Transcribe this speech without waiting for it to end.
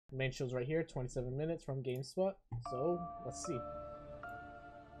The main show's right here, 27 minutes from GameSpot. So, let's see.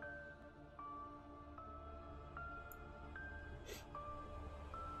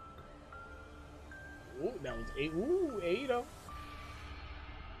 Ooh, that was 8. Ooh, 8.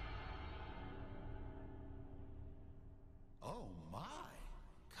 Oh my,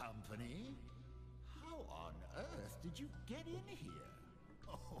 company? How on earth did you get in here?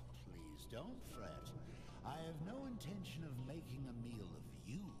 Oh, please don't fret. I have no intention of making a meal of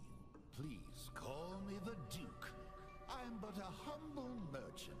you. Please call me the Duke. I'm but a humble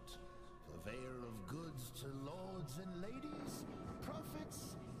merchant, purveyor of goods to lords and ladies,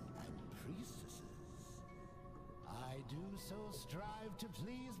 prophets and priestesses. I do so strive to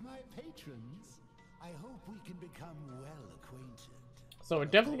please my patrons. I hope we can become well acquainted. So we're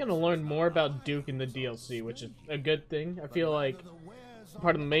definitely going to learn more about Duke in the DLC, which is a good thing. I feel like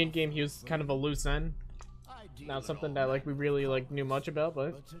part of the main game he was kind of a loose end. Not something that like we really like knew much about,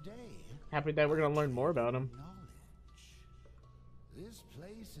 but happy that we're going to learn more about him. This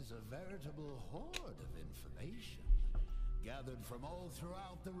place is a veritable hoard of information, gathered from all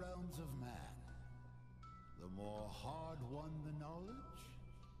throughout the realms of man. The more hard-won the knowledge,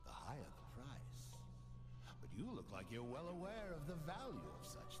 the higher the price. But you look like you're well aware of the value of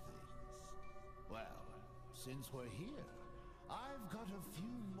such things. Well, since we're here, I've got a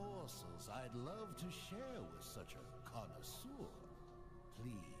few morsels I'd love to share with such a connoisseur.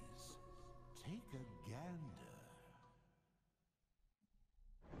 Please, take a gander.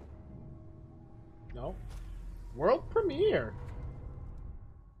 No. World premiere.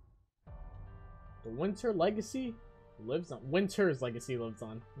 The Winter Legacy lives on. Winter's Legacy lives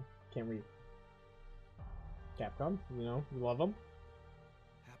on. Can't read. Capcom, you know, you love them.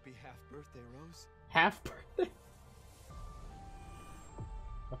 Happy half birthday, Rose. Half birthday.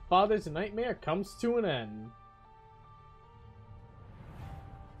 A father's nightmare comes to an end.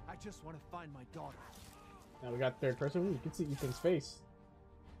 I just want to find my daughter. Now we got third person. Ooh, you can see Ethan's face.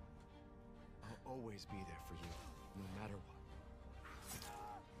 I'll always be there for you, no matter what.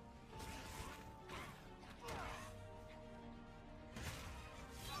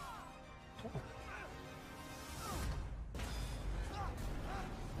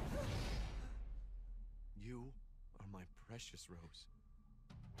 You are my precious Rose.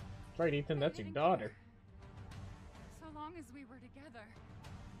 That's right, Ethan. That's your daughter. So long as we were together.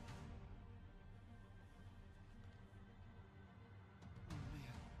 Oh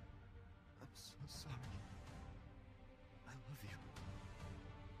man, I'm so sorry. I love you.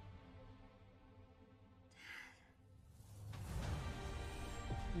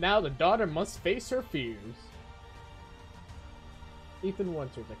 Now the daughter must face her fears. Ethan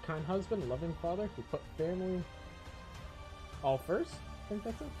Winters, a kind husband, loving father who put family all first. I think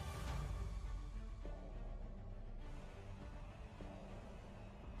that's it.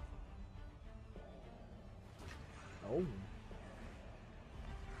 Oh.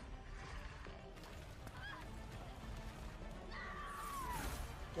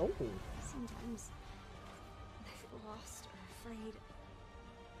 Oh. Sometimes when I feel lost or afraid,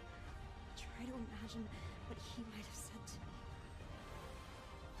 I try to imagine what he might have said to me.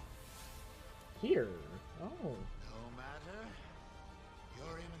 Here. Oh. No matter,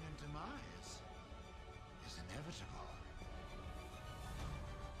 your imminent demise is inevitable.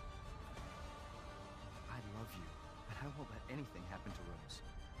 I love you, and I won't let anything happen to Rose.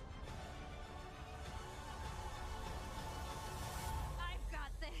 I've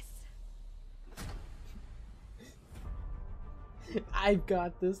got this. I've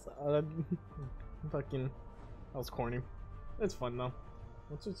got this. Fucking. That was corny. It's fun though.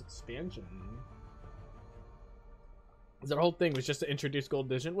 What's this expansion? That whole thing was just to introduce Gold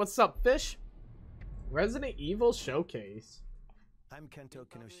Vision. What's up, Fish? Resident Evil Showcase. I'm Kento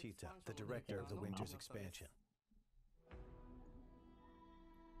Kinoshita, the director of the Winter's expansion.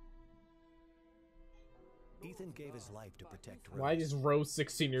 Ethan gave his life to protect Rose. Why is Rose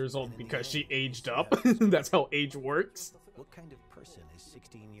 16 years old? Because she aged up. That's how age works. What kind of person is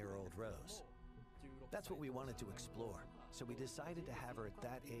 16-year-old Rose? That's what we wanted to explore, so we decided to have her at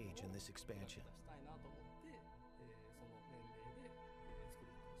that age in this expansion.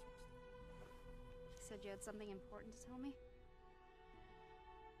 Said you had something important to tell me?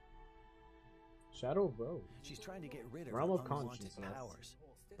 Shadow of Rose. She's trying to get rid of Realm her of unwanted Consciousness. powers.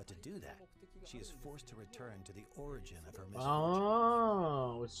 But to do that, she is forced to return to the origin of her misfortune.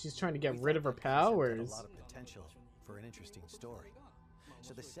 Oh, she's trying to get rid of her That concept had powers. a lot of potential for an interesting story.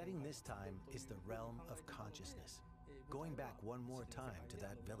 So the setting this time is the realm of consciousness, going back one more time to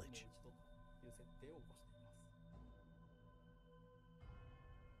that village.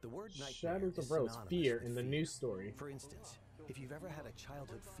 The word nightmare Shadows is of Rose. synonymous Fear with in the fear. news story. For instance, If you've ever had a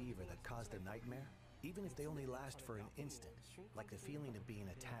childhood fever that caused a nightmare, even if they only last for an instant, like the feeling of being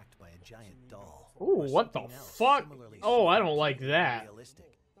attacked by a giant doll. Ooh, or what the something else fuck? similarly Oh, I don't strange like and that.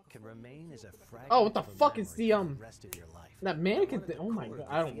 unrealistic, can remain as a fragment Oh, what the of a fuck is memory the, for the rest of your life. that I mannequin wanted thing? the Oh my core god, of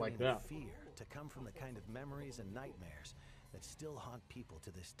the I don't like feeling that. of fear to come from the kind of memories and nightmares that still haunt people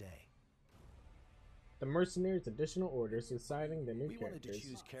to this day. The Mercenaries Additional Orders deciding the new We wanted to characters.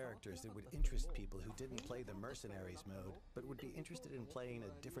 choose characters that would interest people who didn't play the Mercenaries mode, but would be interested in playing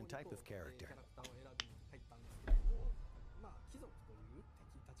a different type of character.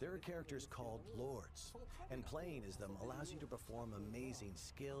 There are characters called Lords, and playing as them allows you to perform amazing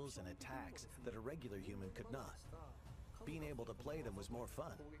skills and attacks that a regular human could not. Being able to play them was more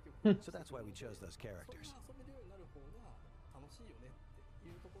fun, so that's why we chose those characters.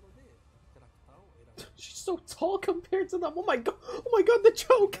 She's so tall compared to them. Oh my god! Oh my god! The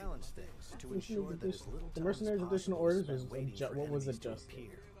joke. Balance things to ensure that as little The time Mercenaries as Additional possible is Orders spent was waiting for what was enemies to adjusted?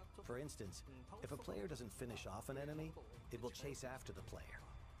 appear. For instance, if a player doesn't finish off an enemy, it will chase after the player.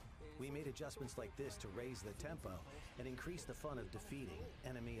 We made adjustments like this to raise the tempo and increase the fun of defeating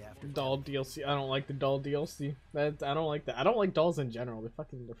enemy after Doll enemy. DLC. I don't like the doll DLC. I don't like that. I don't like dolls in general. They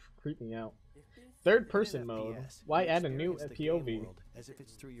fucking creep me out. Third person In mode. FPS, Why you add a new experience the game POV? world as if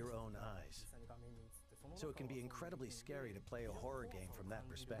it's through your own eyes. So it can be incredibly scary to play a horror game from that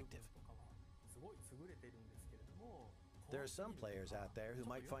perspective. There are some players out there who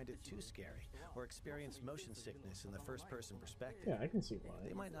might find it too scary or experience motion sickness in the first-person perspective. Yeah, I can see They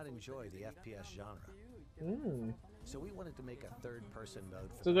why. might not enjoy the FPS genre. Mm. So we wanted to make a third-person mode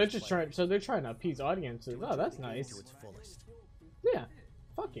for So they're those just trying. players So they're trying to appease audiences. to Oh, enjoy that's the game nice. to its fullest. Yeah.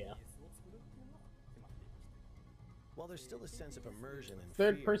 Fuck yeah. While there's still a sense of immersion and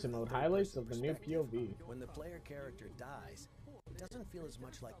Third fear person in the mode. Highlights of the new perspective, POV. when the player character dies, it doesn't feel as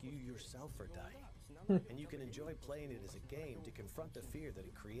much like you yourself are dying. And you can enjoy playing it as a game to confront the fear that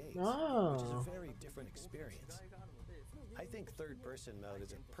it creates, which is Oh. a very different experience. I think third-person mode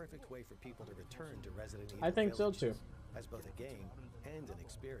is a perfect way for people to return to Resident Evil I think so Village too. as both a game and an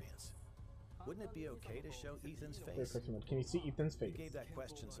experience. Wouldn't it be okay to show Ethan's Third face? person mode. Can you see Ethan's We face? gave that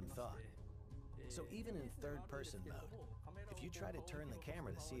question some thought. So even in third-person mode, if you try to turn the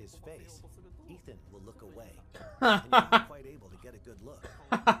camera to see his face, Ethan will look away, and you're not quite able to get a good look.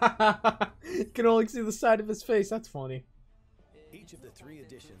 Can only see the side of his face. That's funny. Each of the 3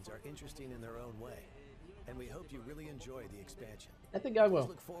 editions are interesting in their own way, and we hope you really enjoy the expansion. I think I Please will.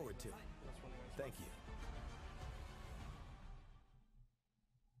 look forward to it. Thank you.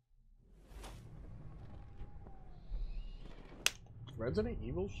 Resident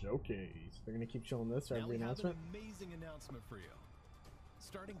Evil Showcase. They're gonna keep showing this for Now every we have announcement. an amazing announcement for you.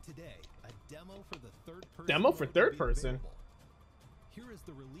 Starting today, a demo for the third person. Demo for mode will third be person? available. Here is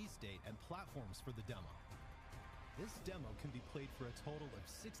the release date and platforms for the demo. This demo can be played for a total of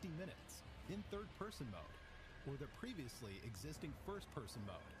 60 minutes in third person mode, or the previously existing first person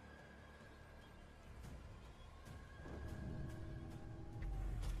mode.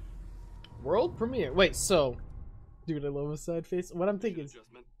 World premiere. Wait, so, dude, I love his side face. What I'm thinking is,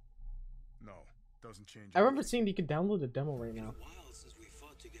 No, doesn't change. I remember seeing you could download a demo right now. While since we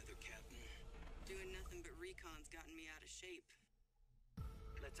fought together, Captain. Doing nothing but recon's gotten me out of shape.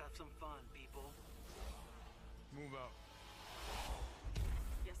 Let's have some fun, people. Move out.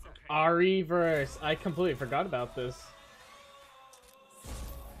 Yes, sir. RE-verse. I completely forgot about this.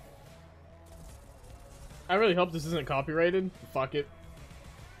 I really hope this isn't copyrighted. Fuck it.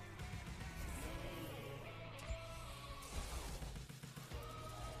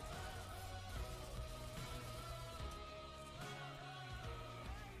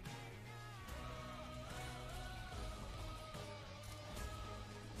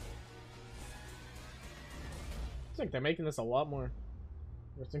 It's like they're making this a lot more.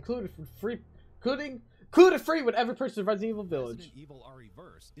 It's included for free, included free with every purchase of Resident Evil Village. Resident Evil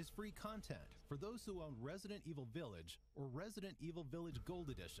RE-verse is free content for those who own Resident Evil Village or Resident Evil Village Gold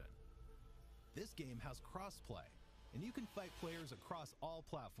Edition. This game has crossplay, and you can fight players across all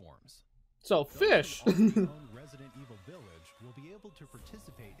platforms. So fish. Those who already own Resident Evil Village will be able to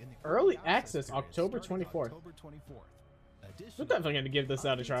participate in the Early access, period October starting 24th. October 24th. We're definitely gonna give this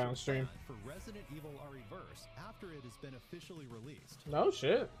out a try updates on are stream. planned for Resident Evil RE-verse after it has been officially released. No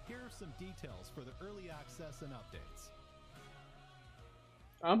shit. Here are some details for the early access and updates.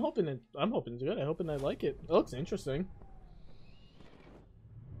 I'm hoping it's good. I'm hoping I like it. It looks interesting.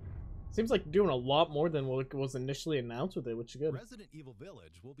 Seems like doing a lot more than what was initially announced with it, which is good. Resident Evil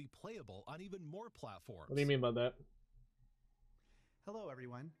Village will be playable on even more platforms. What do you mean by that? Hello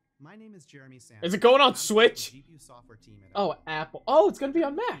everyone, My name is Jeremy Sanders. Is it going on I'm Switch? the GPU software team at Oh, Apple. Oh, it's gonna be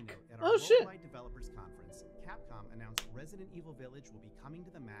on Mac. At our Oh shit. Worldwide Developers Conference, Capcom announced Resident Evil Village will be coming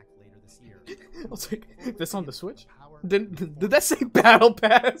to the Mac later this year. I was like, this on the Switch? Did that say Battle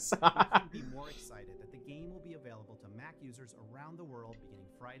Pass? couldn't be more excited that the game will be available to Mac users around the world beginning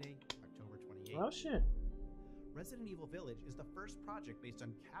Friday, October 28th. Oh shit. Resident Evil Village is the first project based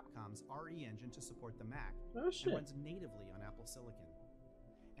on Capcom's RE engine to support the Mac. Oh shit. And runs natively on Apple Silicon.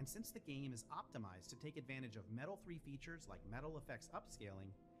 And since the game is optimized to take advantage of Metal 3 features like Metal Effects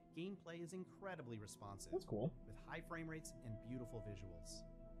upscaling, gameplay is incredibly responsive. That's cool. With high frame rates and beautiful visuals.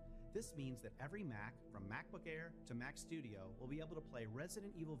 This means that every Mac, from MacBook Air to Mac Studio, will be able to play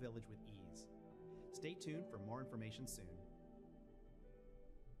Resident Evil Village with ease. Stay tuned for more information soon.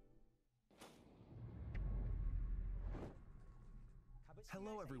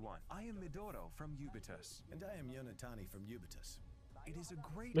 Hello everyone, I am Midoro from Ubitus. And I am Yonatani from Ubitus. It is a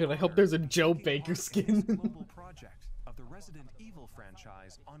great Man, I hope there's a honor Joe to take Baker part in this skin. global project of the Resident Evil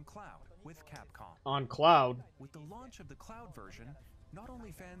franchise on cloud with Capcom. On cloud. With the launch of the cloud version, not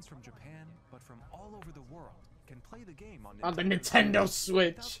only fans from Japan, but from all over the world can play the game on the Nintendo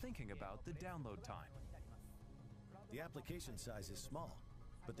Switch. without thinking about the download time. The application size is small,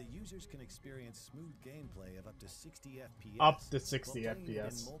 but the users can experience smooth gameplay of up to 60 FPS. Up to 60 while playing it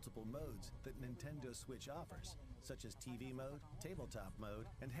FPS. in multiple modes that Nintendo Switch offers, such as TV mode, tabletop mode,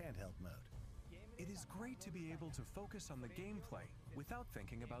 and handheld mode. It is great to be able to focus on the gameplay without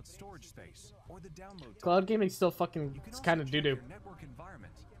thinking about storage space or the download time. Cloud gaming still fucking, You can it's also kind of check doo-doo. your network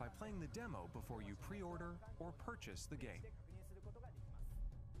environment by playing the demo before you pre-order or purchase the game.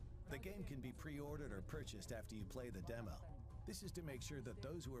 The game can be pre-ordered or purchased after you play the demo. This is to make sure that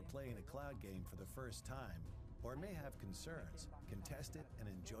those who are playing a cloud game for the first time, or may have concerns, can test it and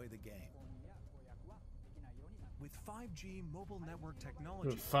enjoy the game. With 5G mobile network technology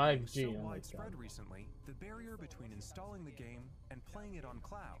With 5G, so oh my widespread God. recently, the barrier between installing the game and playing it on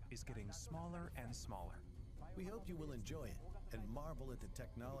cloud is getting smaller and smaller. We hope you will enjoy it and marvel at the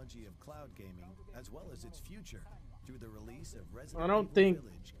technology of cloud gaming as well as its future through the release of Resident I don't Evil think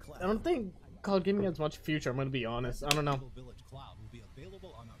Village Cloud. I don't think cloud gaming has much future. I'm gonna be honest. I don't know. Resident Evil Village Cloud will be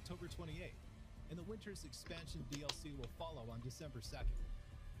available on October 28th, and the Winter's Expansion DLC will follow on December 2nd.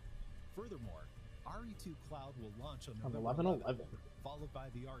 Furthermore, RE2 Cloud will launch on On November 11/11. followed by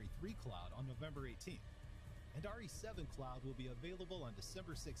the RE3 Cloud on November 18th, and RE7 Cloud will be available on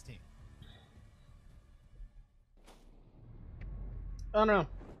December 16th. I don't know.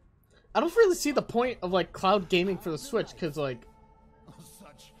 I don't really see the point of like cloud gaming for the Switch, because like,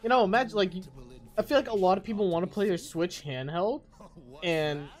 you know, imagine like, I feel like a lot of people want to play their Switch handheld,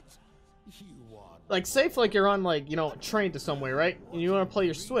 and like, say if like you're on like, you know, a train to somewhere, right, and you want to play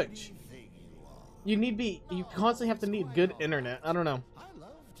your Switch, you constantly have to need good internet. I don't know.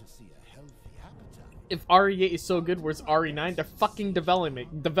 If RE8 is so good, where's RE9? They're fucking developing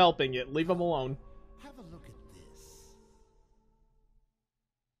it. Leave them alone. Have a look at this.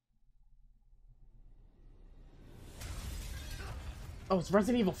 Oh, it's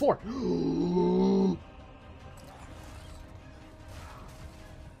Resident Evil 4. Oh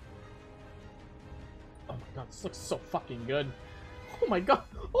my god, this looks so fucking good. Oh my god.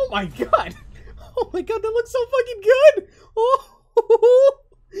 Oh my god. Oh my god, that looks so fucking good. Oh.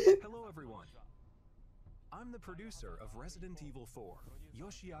 Hello everyone. I'm the producer of Resident Evil 4,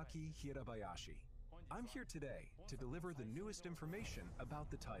 Yoshiaki Hirabayashi. I'm here today to deliver the newest information about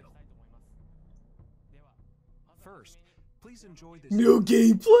the title. First, please enjoy this New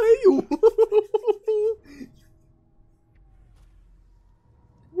gameplay.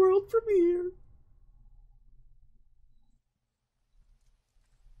 World premiere.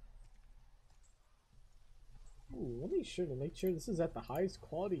 Ooh, let me make sure this is at the highest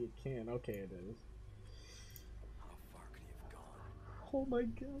quality it can. Okay, it is. How far could he have gone? Oh my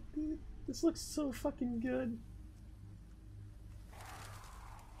god, dude. This looks so fucking good.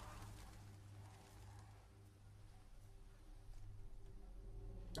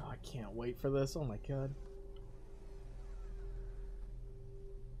 Oh, I can't wait for this. Oh my god.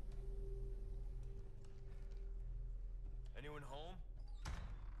 Anyone home?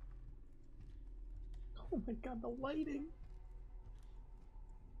 Oh my god, the lighting.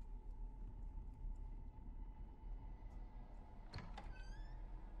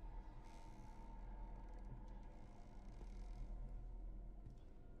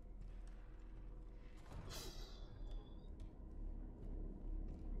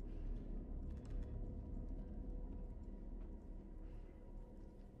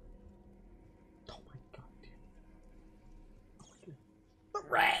 Oh my god, dude. Oh my god. The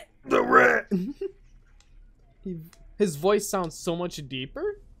rat! The rat! His voice sounds so much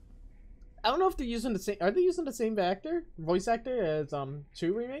deeper. I don't know if they're using the same. Are they using the same voice actor as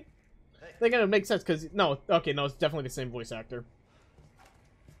 2 remake? They're gonna make sense because no, okay, no, it's definitely the same voice actor.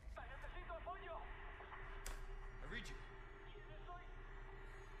 I read you.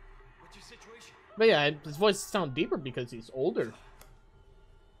 What's your situation? But yeah, his voice sounds deeper because he's older.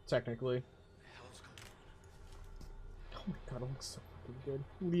 Technically. Oh my god, it looks so fucking good.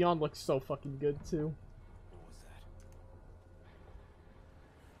 Leon looks so fucking good too. What was that?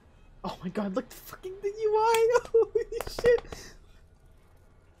 Oh my god, look fucking the UI! Holy shit!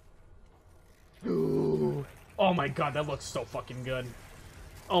 Ooh. Oh my god, that looks so fucking good.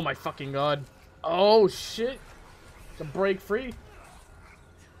 Oh my fucking god. Oh shit! To break free.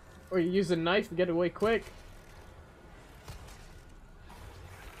 Or you use a knife to get away quick.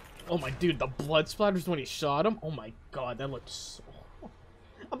 Oh my dude, the blood splatters when he shot him. Oh my god, that looks so...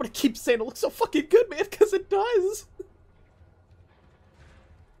 I'm gonna keep saying it looks so fucking good, man, because it does.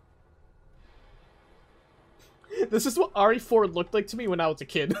 This is what RE4 looked like to me when I was a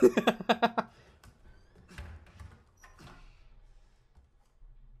kid.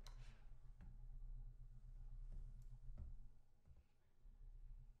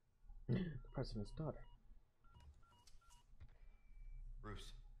 The president's daughter.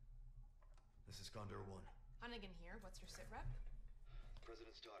 Bruce. This is Condor 1. Hunnigan here. What's your sit rep?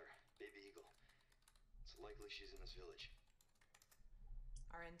 President's daughter, Baby Eagle. It's likely she's in this village.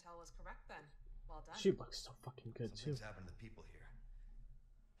 Our intel was correct then. Well done. She looks so fucking good too. Something's happened to the people here.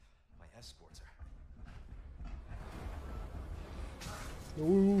 My escorts are.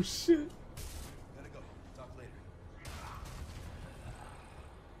 Oh shit. Gotta go. Talk later.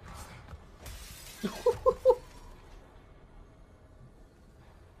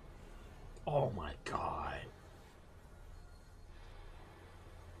 Oh my god.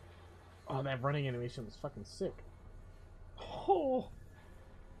 Oh, that running animation was fucking sick. Oh.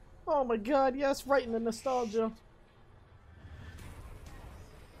 Oh my god, yes, right in the nostalgia.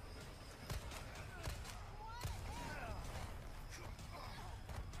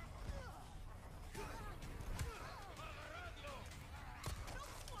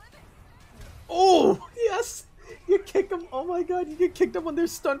 Oh, yes! You kick them. Oh my god, you get kicked them when they're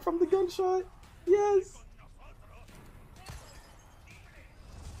stunned from the gunshot. Yes.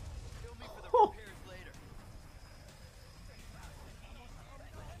 Oh.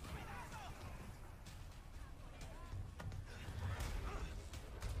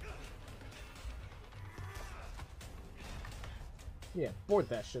 Yeah, board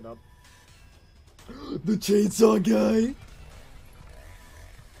that shit up. The chainsaw guy.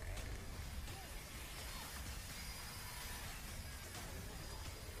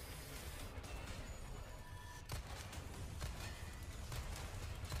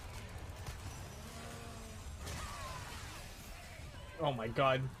 Oh my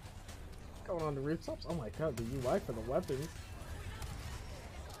god. Going on the rooftops? Oh my god, the UI for the weapons.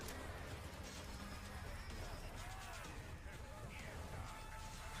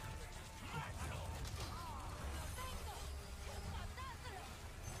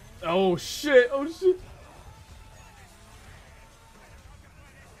 Oh shit, oh shit.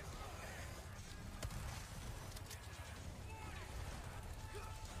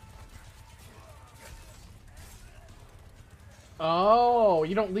 Oh,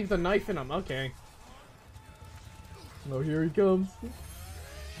 you don't leave the knife in him. Okay. Oh, here he comes.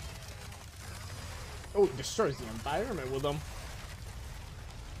 Oh, it destroys the environment with him.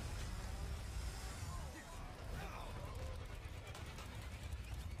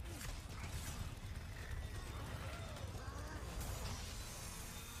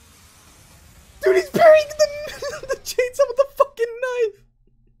 Dude, he's burying the chainsaw with the fucking knife.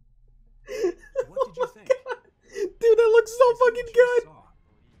 What did you think? Dude, that looks so fucking good.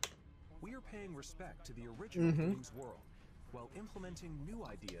 We are paying respect to the original game's world while implementing new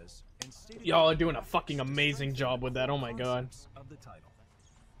ideas and stating Y'all are doing a fucking amazing job with that. Oh my god. of the title.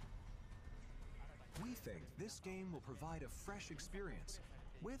 We think this game will provide a fresh experience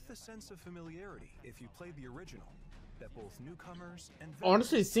with a sense of familiarity if you played the original. That both newcomers and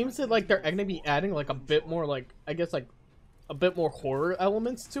Honestly, it seems that like they're gonna be adding like a bit more like I guess like a bit more horror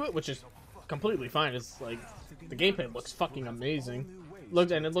elements to it, which is completely fine. It's like the gameplay looks fucking amazing.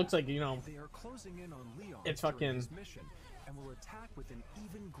 It looks like, you know, they are closing in on Leon it's during fucking his mission and will attack with an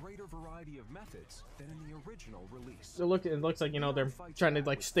even greater variety of methods than in the original release. it looks like, you know, they're trying to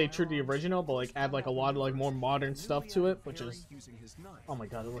like stay true to the original, but like add like a lot of like more modern stuff to it, which is oh my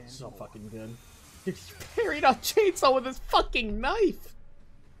god, it looks so fucking good. Dude, he parried a chainsaw with his fucking knife.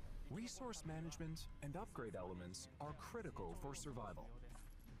 Resource management and upgrade elements are critical for survival.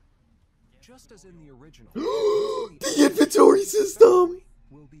 Just as in the original, The inventory system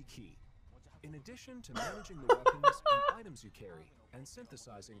will be key. In addition to managing the weapons and items you carry and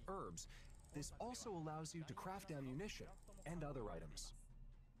synthesizing herbs, this also allows you to craft ammunition and other items.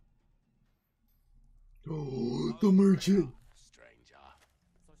 Oh, the merchant.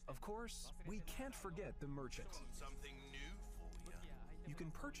 Of course, we can't forget the merchant. You can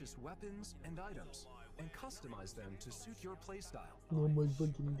purchase weapons and items and customize them to suit your playstyle. Oh my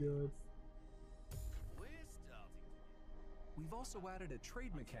fucking god. We've also added a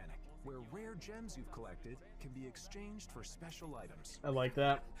trade mechanic where rare gems you've collected can be exchanged for special items. I like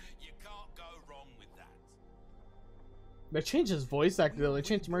that. You can't go wrong with that. They changed his voice actor though. They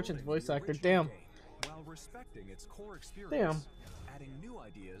changed Merchant's voice actor. Damn. While respecting its core experience, Damn. adding new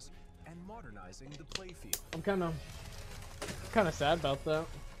ideas and modernizing the play field. I'm kind of sad about that.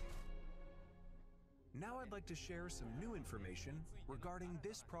 Now I'd like to share some new information regarding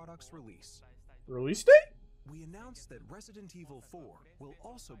this product's release. Release date? We announced that Resident Evil 4 will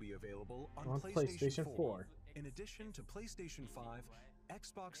also be available on PlayStation 4. in addition to PlayStation 5,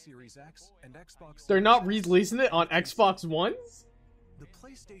 Xbox Series X, and Xbox They're Series not X. releasing it on Xbox Ones? The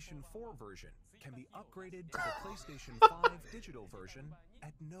PlayStation 4 version can be upgraded to the PlayStation 5 digital version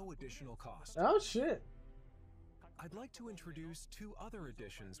at no additional cost. Oh shit. I'd like to introduce two other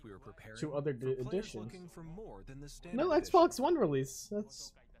editions we are preparing. Two other for players editions? looking for more than the standard No edition. Xbox One release.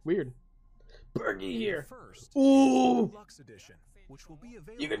 That's weird. Bergie here. First, Ooh. Deluxe Edition, which will be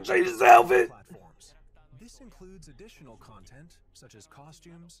available You can change on his outfit. platforms. This includes additional content such as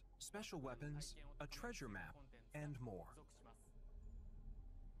costumes, special weapons, a treasure map, and more.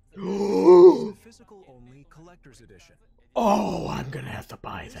 The physical-only collector's edition. Oh, I'm gonna have to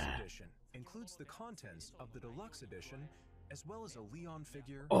buy This that. edition includes the contents of the deluxe edition, as well as a Leon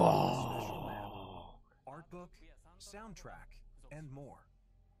figure, Oh. a special map, art book, soundtrack, and more.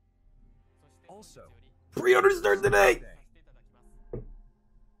 Also, Pre-order start today.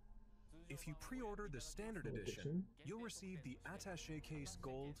 If you pre-order the standard edition, you'll receive the attaché case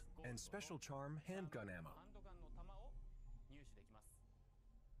gold and special charm handgun ammo.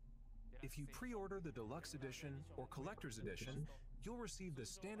 If you pre-order the deluxe edition or collector's edition, you'll receive the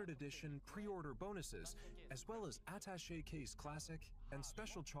standard edition pre-order bonuses, as well as attaché case classic and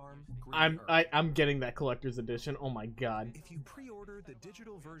special charm green herb. I'm getting that collector's edition. Oh my god. If you pre-order the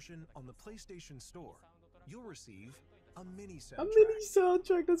digital version on the PlayStation Store, you'll receive a mini soundtrack. A mini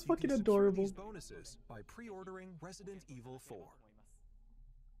soundtrack. That's You fucking can secure adorable. these bonuses by pre-ordering Resident Evil 4.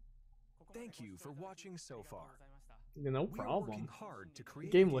 Thank you for watching so far. No We are problem. working hard to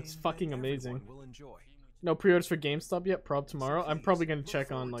create The game a looks game fucking that amazing. everyone will enjoy. No pre-orders for GameStop yet. Prob tomorrow. I'm probably gonna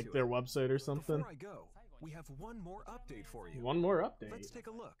check on like their website or something. Before I go, we have one more update for you. One more update. Let's take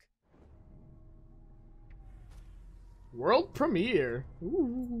a look. World premiere.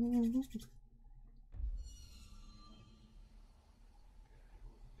 Ooh.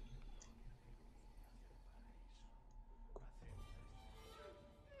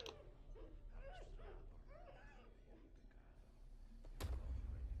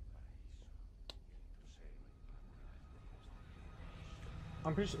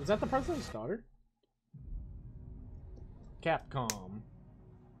 I'm pretty sure. Is that the president's daughter? Capcom.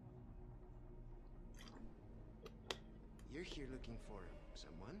 You're here looking for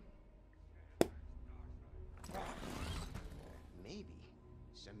someone? Maybe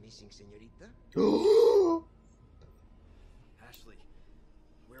some missing señorita? Ashley,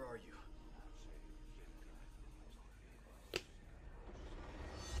 where are you?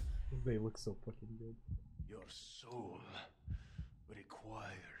 They look so fucking good. Your soul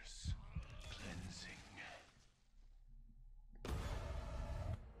requires cleansing.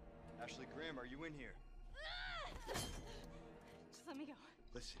 Ashley Grimm, are you in here? Just let me go.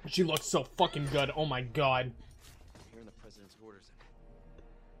 Listen, She looks so fucking good. Oh my god. I'm hearing the president's orders.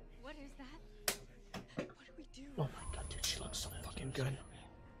 What is that? What do we do? Oh my god, dude, she looks so fucking good.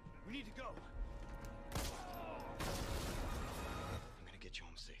 We need to go. I'm gonna get you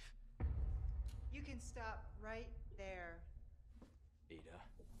home safe. You can stop right there. Ada.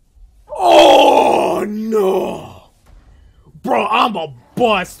 Oh no! Bro, I'm a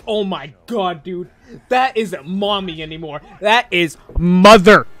bust. Oh my god, dude. That isn't mommy anymore. That is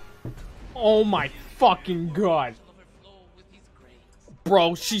mother. Oh my fucking god.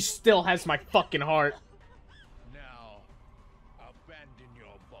 Bro, she still has my fucking heart. Now, abandon your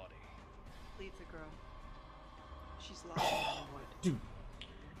body. Leave the girl. She's lost. Dude,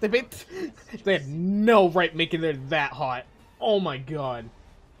 they had no right making her that hot. Oh my god.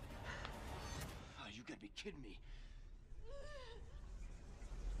 Oh, you gotta be kidding me.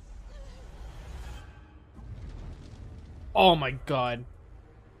 Oh my god.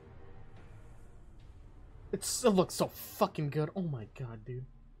 It looks so fucking good. Oh my god, dude.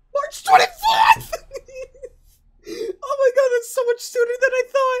 March 24th! What? Oh my god, that's so much sooner than I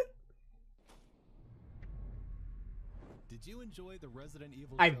thought. Did you enjoy the Resident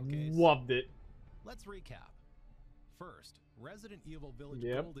Evil I showcase? loved it. Let's recap. First, Resident Evil Village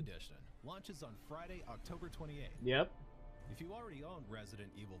Yep. Gold Edition launches on Friday, October 28th. Yep. If you already own Resident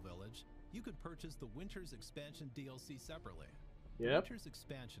Evil Village, you could purchase the Winter's Expansion DLC separately. The Yep. Winter's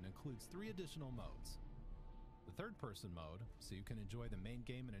Expansion includes 3 additional modes. The third-person mode, so you can enjoy the main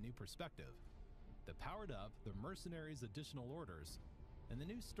game in a new perspective. The Powered Up, the Mercenaries Additional Orders, and the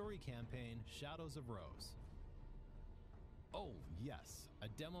new story campaign, Shadows of Rose. Oh, yes, a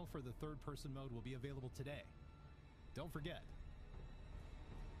demo for the third-person mode will be available today. Don't forget,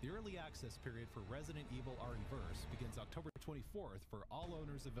 the early access period for Resident Evil ReVerse begins October 24th for all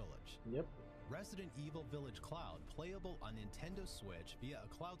owners of Village. Yep. Resident Evil Village Cloud, playable on Nintendo Switch via a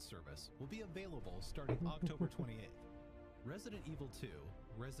cloud service, will be available starting October 28th. Resident Evil 2,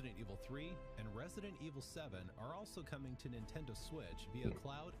 Resident Evil 3, and Resident Evil 7 are also coming to Nintendo Switch via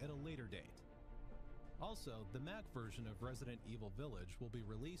cloud at a later date. Also, the Mac version of Resident Evil Village will be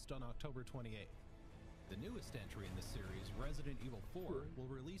released on October 28th. The newest entry in the series, Resident Evil 4, will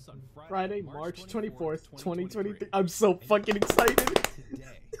release on Friday, March 24th, 2023. 2023. I'm so fucking excited.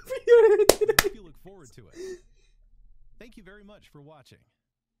 Today. I hope you look forward to it. Thank you very much for watching.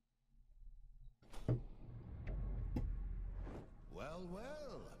 Well,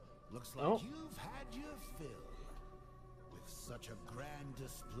 well. Looks like Oh. you've had your fill. With such a grand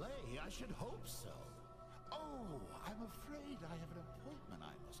display, I should hope so. Oh, I'm afraid I have an appointment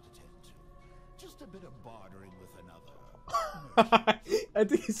I must attend to. Just a bit of bartering with another. I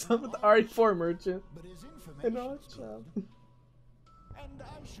think he's on with the RE4 merchant. But his And information all is that good. stuff. And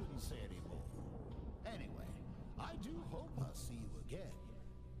I shouldn't say any more. Anyway, I do hope I'll see you again.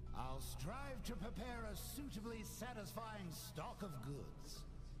 I'll strive to prepare a suitably satisfying stock of goods.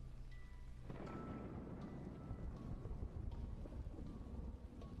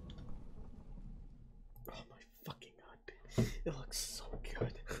 Oh my fucking god. It looks